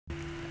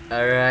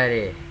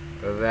Alrighty,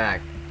 we're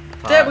back.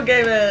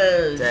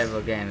 TableGamers!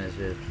 TableGamers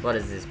with, what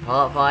is this,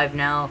 part 5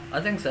 now? I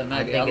think so,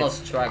 maybe. I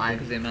lost track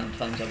because of the amount of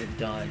times I've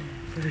died.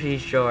 Pretty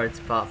sure it's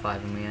part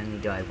 5 and we only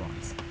died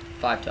once.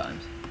 5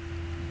 times.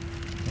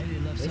 We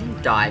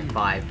didn't die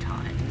 5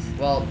 times.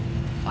 Well,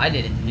 I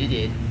didn't. You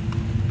did.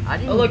 I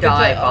didn't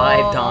die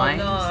 5 times.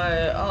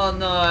 No. Oh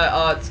no.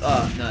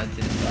 Oh no, it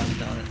didn't crash,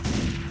 darn it.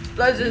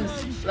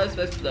 Explosions! Let's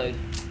explode.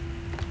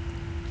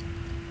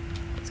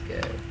 Let's go.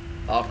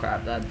 Oh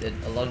crap, that did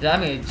a lot of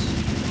damage.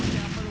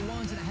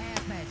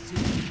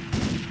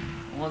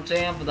 One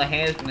down for the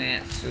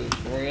hazmat suits.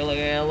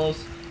 Really,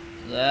 Alice?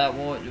 Is that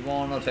what you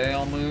want to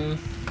tell me?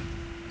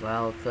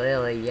 Well,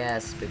 clearly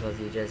yes, because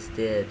you just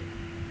did.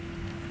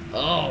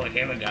 Oh,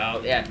 here we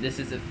go. Yeah, this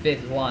is the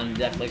 5th one,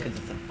 definitely, because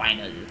it's the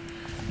final.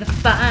 The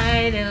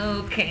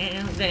final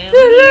countdown.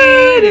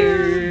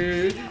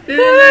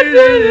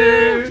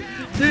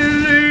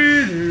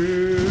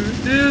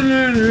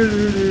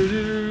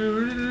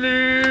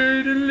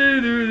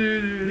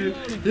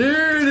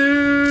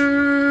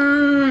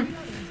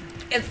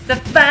 It's the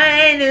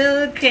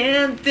final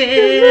countdown.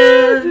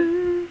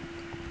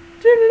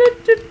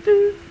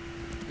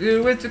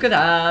 You wish you could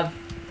have.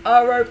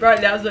 Alright,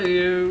 right now, so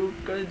you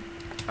could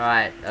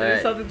Alright, do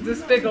something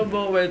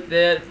despicable with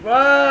it. Whoa!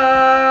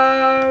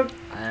 I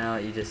don't know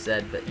what you just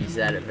said, but you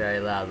said it very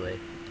loudly.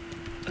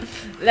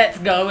 Let's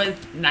go with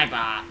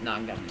sniper. No,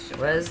 I'm going to shoot.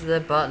 Where's the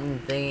button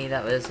thingy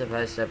that we're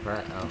supposed to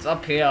press? Oh. It's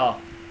up here.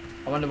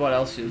 I wonder what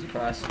else you was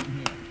press.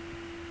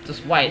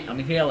 Just wait, I'm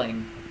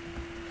healing.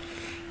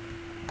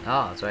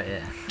 Oh, it's right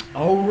here.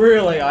 Oh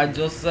really? I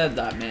just said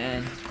that,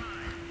 man.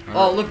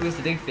 Oh look, there's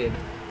the dig fib.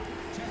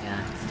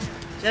 Yeah.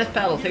 Just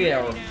paddles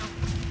here.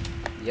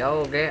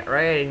 Yo, get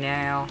ready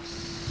now.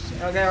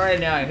 Okay, right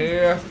now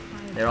here.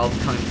 They're all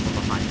coming from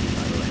behind you,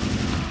 by the way.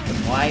 Then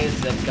why is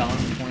the gun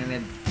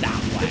pointed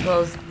that way?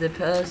 Because the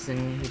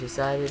person who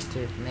decided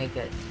to make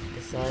it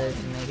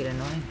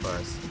annoying for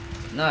us.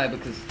 No,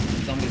 because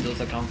zombies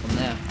also come from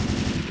there.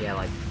 Yeah,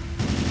 like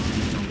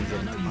zombies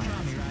in the mine.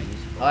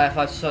 Oh, if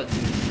I shot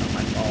you, it's not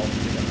my fault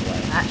to get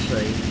away.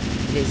 Actually,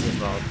 it is your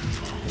fault.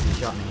 You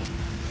shot me.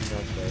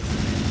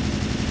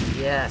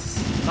 Yes.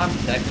 I'm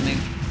protecting me.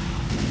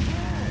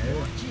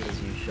 No, because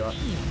you shot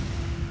me.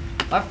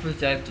 I've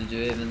protected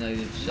you even though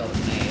you shot at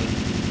me.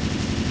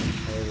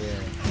 Oh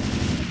really?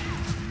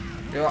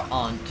 Your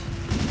aunt.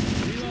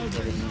 Yeah,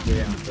 but you did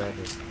it on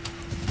purpose.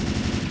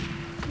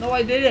 No,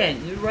 I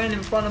didn't. You ran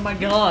in front of my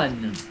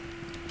gun.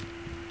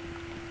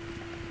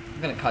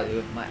 I'm gonna cut you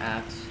with my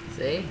axe.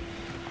 See?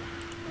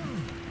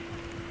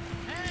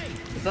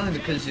 It's only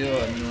because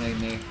you're annoying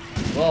me.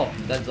 Whoa,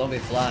 that zombie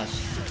flash.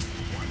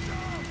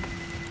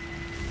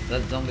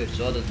 That zombie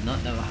sure does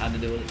not know how to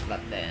do a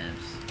flat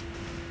dance.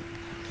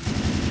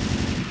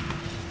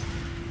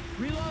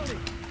 Reloading.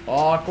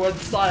 Awkward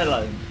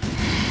silence.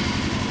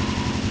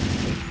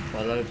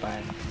 Followed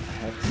by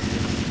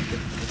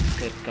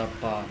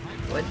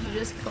What did you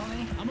just call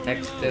me?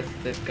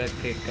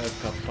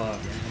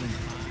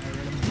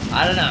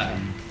 I don't know.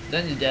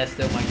 Don't you dare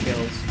steal my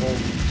kills. All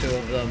 2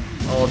 of them.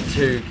 All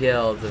 2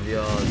 kills of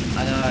yours.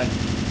 I know.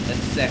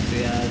 That's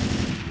sexy as.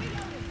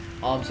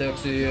 I'm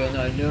sexy and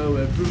I know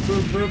it.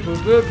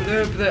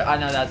 I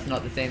know that's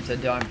not the theme, so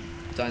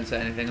don't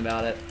say anything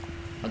about it.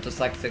 I just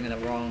like singing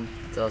it wrong.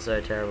 It's also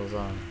a terrible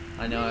song.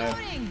 I know.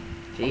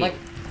 Gee, I'm like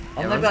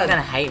everyone's that.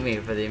 gonna hate me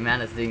for the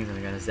amount of things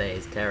I'm gonna say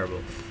is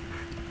terrible.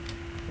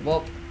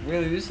 Well,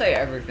 really, you say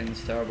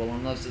everything's terrible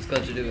unless it's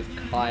got to do with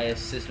Kai's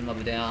System of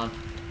a Down,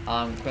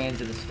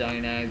 Queens of the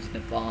Stone Age,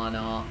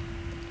 Nirvana,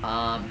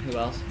 who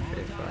else?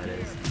 Foo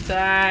Fighters.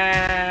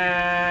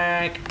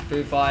 Tank!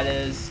 Foo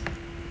Fighters.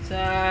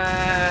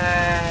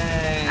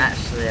 Tank!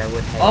 Actually, I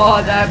would hate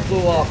Oh, that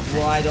blew up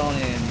right on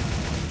him.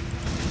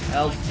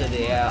 Else to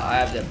the air, I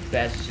have the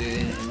best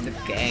shooting in the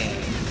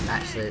game.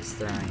 Actually, it's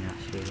throwing, not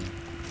shooting.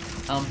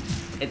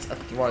 It's a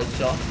throw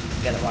shot.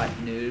 Get it right,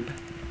 noob.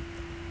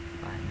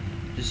 Fine.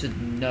 You should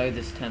know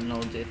this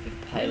terminology if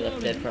you've played Left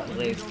Dead for at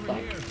least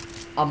like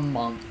a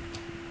month.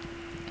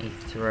 A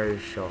throw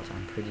shot,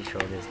 I'm pretty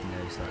sure there's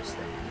no such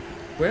thing.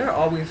 Where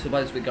are we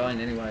supposed to be going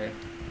anyway?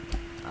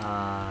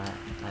 I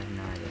have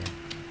no idea.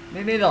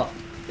 Me neither.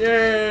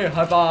 Yay!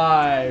 High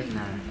five!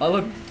 No. Oh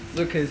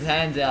look his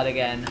hands out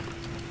again.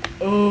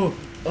 Oh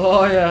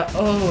yeah,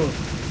 oh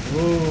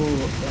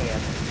yeah.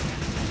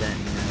 I don't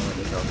know what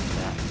you're talking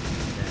about.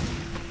 I don't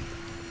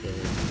get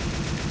it.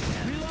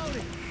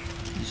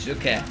 Yeah. You should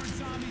care.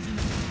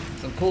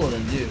 I'm cooler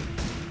than you.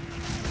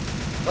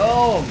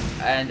 Oh!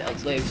 And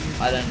at least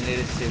I don't need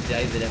to see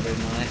David every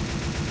night.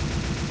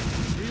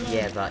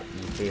 Yeah, but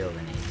you feel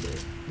the need to.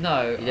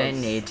 No, You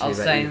don't need to, I was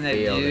but saying you that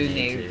feel you the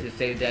need need to to.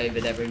 see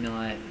David every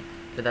night.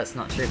 But that's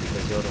not true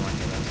because you're the one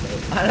who loves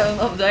David. I don't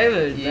love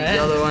David, man.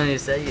 You're the one who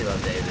said you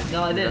love David.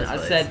 No, I in the didn't. first I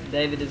place. said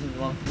David isn't the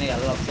one for me. I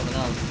love someone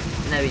else.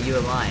 No, but you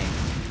were lying.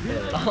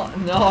 Clearly. Oh,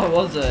 no, I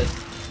wasn't.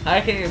 How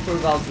can you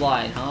prove I was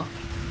lying, huh?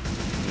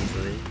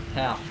 Easily.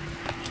 How?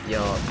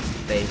 Your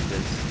face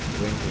was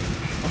winking.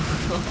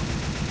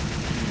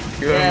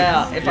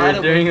 Yeah, if I You're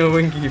had doing a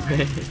winky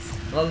face.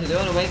 Well, if you're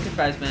doing a winky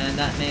face, man,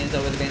 that means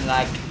I would have been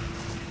like,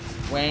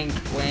 wink,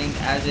 wink,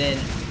 as in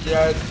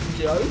joke,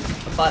 joke.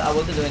 But I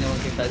wasn't doing a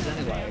winky face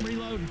anyway.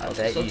 I was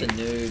such a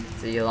noob.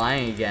 So you're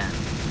lying again.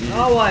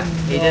 No, I'm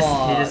not. He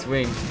just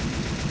winked.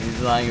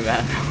 He's lying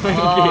about not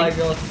winking. Oh, I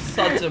got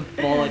such a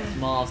bollocks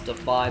master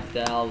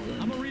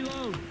 5,000. I'm a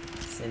reload.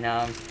 See,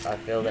 now I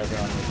filled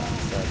everyone with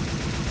unsaid.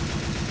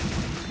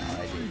 Now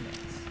I do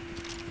things.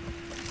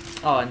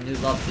 Oh, and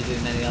you'd love to do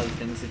many other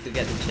things if you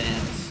get the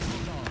chance.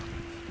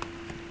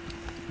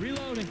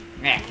 Reloading.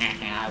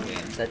 I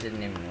win. That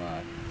didn't even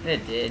work.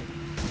 It did.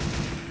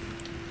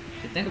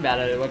 If you think about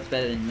it, it works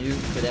better than you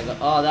could ever.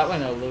 Oh, that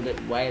went a little bit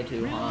way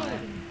too high.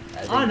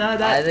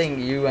 I think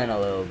you went a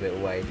little bit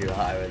way too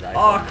high with that.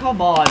 Oh,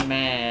 come on,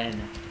 man.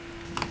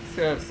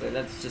 Seriously,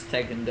 that's just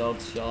taking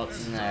dog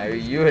shots. No,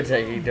 you were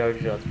taking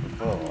dog shots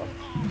before.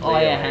 Oh,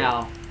 yeah,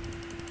 how?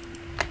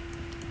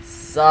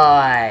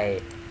 Sigh.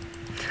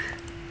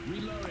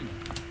 Reloading.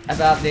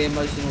 About the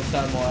emotional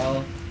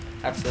turmoil.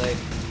 Actually,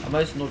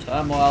 emotional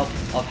turmoil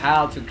of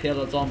how to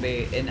kill a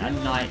zombie in a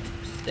night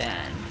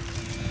stand.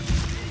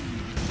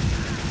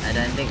 I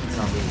don't think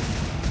zombies need to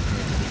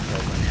be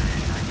killed when they're in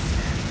a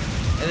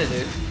nightstand. Yeah, they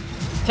do.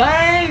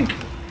 Tank!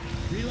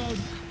 Reload.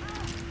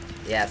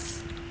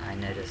 Yes, I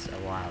noticed a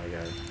while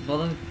ago.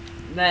 Well,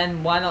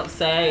 then why not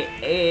say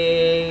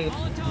a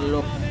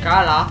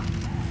Lucara?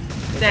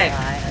 Tank.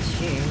 I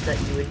assumed that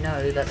you would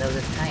know that there was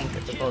a tank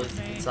because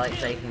it's like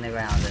shaking the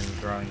ground and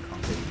throwing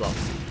concrete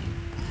blocks.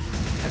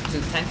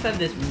 Actually, tanks have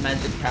this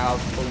magic power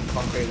of pulling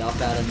concrete up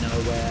out of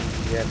nowhere.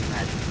 You have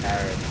magic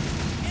power of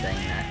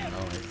saying that in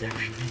almost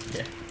every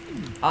video.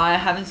 I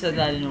haven't said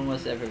that in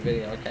almost every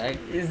video, okay?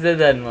 You said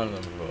that in one of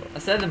them before. I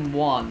said in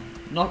one,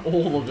 not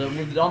all of them.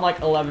 We've done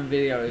like 11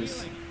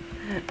 videos.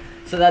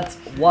 So that's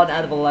 1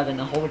 out of 11.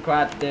 Holy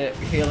crap, the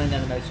healing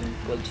animation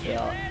glitched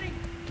out.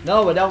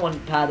 No, I don't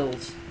want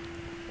paddles.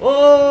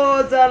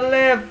 Oh, it's a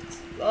lift!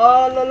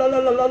 Oh, la la la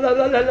la la la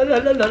la la la la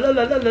la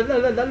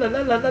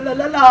la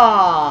la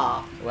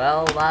la.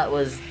 Well, that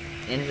was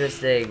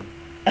interesting.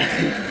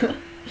 I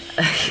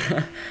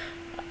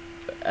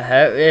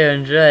hope you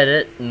enjoyed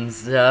it and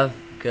stuff,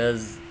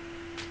 because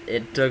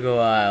it took a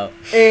while.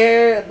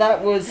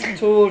 That was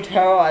Tool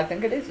Terror, I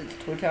think it is. It's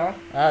Tool Terror.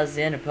 That was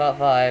the end of part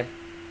 5.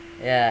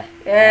 Yeah.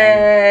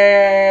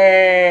 Yay!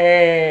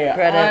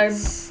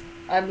 Credits.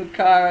 I'm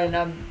Lucara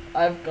and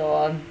I've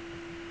gone.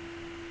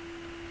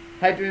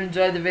 Hope you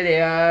enjoyed the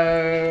video.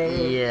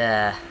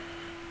 Yeah.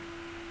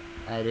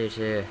 I do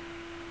too.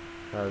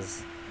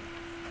 Cause.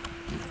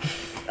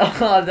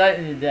 Oh,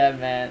 don't you dare,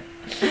 man.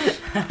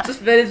 Just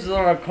finish the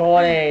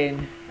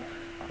recording.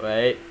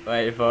 Wait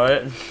for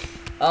it.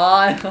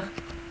 Oh,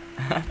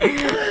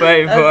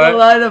 Wait that's for a it.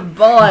 load of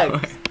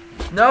bollocks.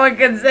 No one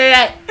can see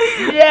it.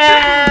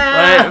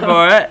 Yeah.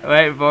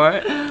 Wait for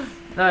it.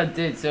 No,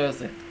 dude,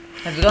 seriously.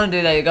 If you're gonna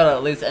do that, you gotta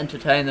at least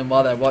entertain them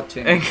while they're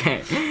watching.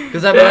 Okay.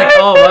 Because they'll be like,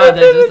 oh wow,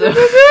 they're just.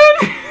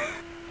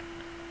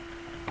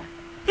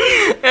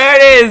 There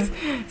it is!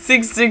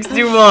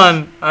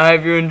 661. I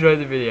hope you enjoyed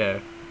the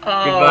video.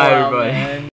 Oh, Goodbye, wow, everybody. man.